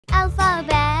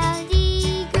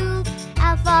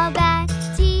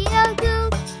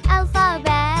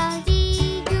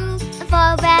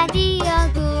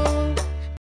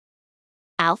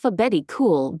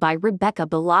Alphabeti-cool by Rebecca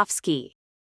Bielawski.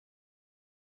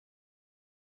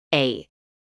 A.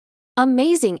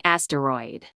 Amazing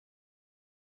asteroid.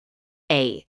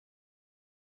 A.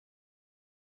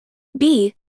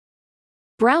 B.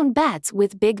 Brown bats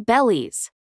with big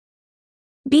bellies.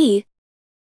 B.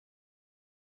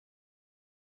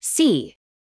 C.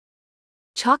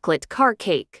 Chocolate car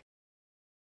cake.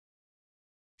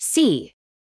 C.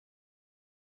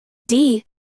 D.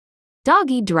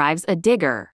 Doggy drives a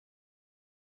digger.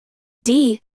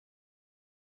 D.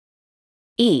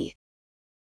 E.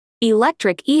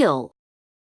 Electric eel.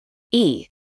 E.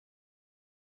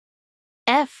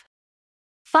 F.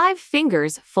 5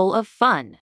 fingers full of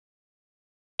fun.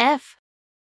 F.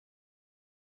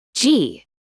 G.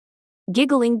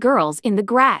 Giggling girls in the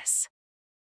grass.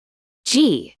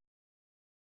 G.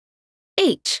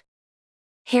 H.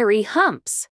 Hairy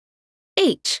humps.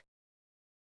 H.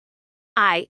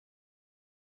 I.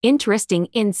 Interesting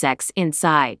insects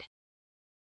inside.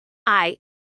 I.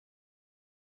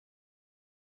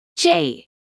 J.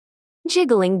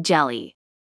 Jiggling jelly.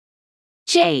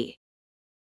 J.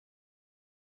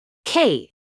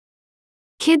 K.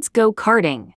 Kids go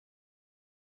karting.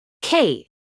 K.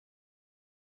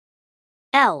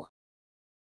 L.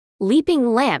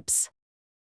 Leaping lamps.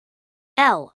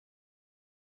 L.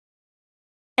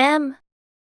 M.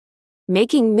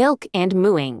 Making milk and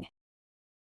mooing.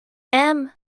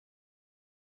 M.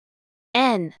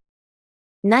 N.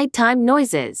 Nighttime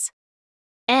noises.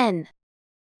 N.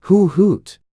 Hoo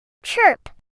hoot. Chirp.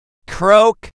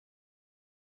 Croak.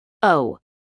 O.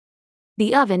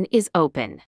 The oven is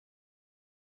open.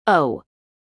 O.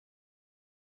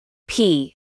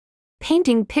 P.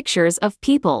 Painting pictures of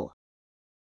people.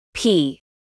 P.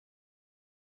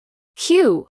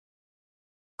 Q.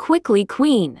 Quickly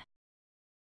queen.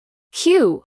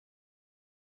 Q.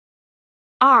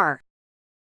 R.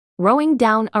 Rowing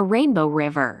down a rainbow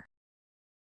river.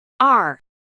 R.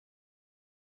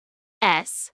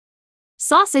 S.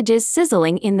 Sausages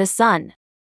sizzling in the sun.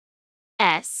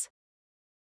 S.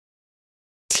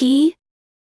 T.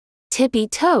 Tippy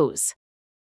toes.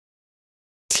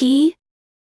 T.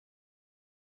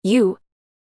 U.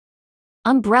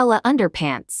 Umbrella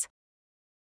underpants.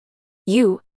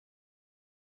 U.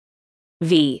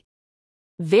 V.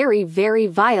 Very, very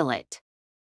violet.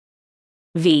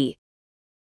 V.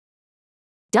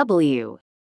 W.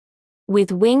 With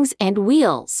wings and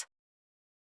wheels.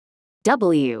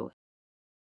 W.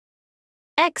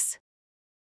 X.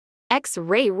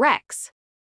 X-ray Rex.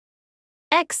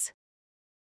 X.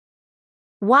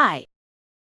 Y.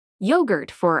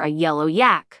 Yogurt for a yellow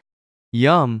yak.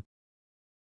 Yum.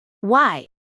 Y.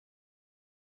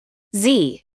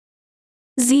 Z.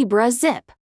 Zebra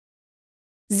zip.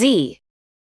 Z.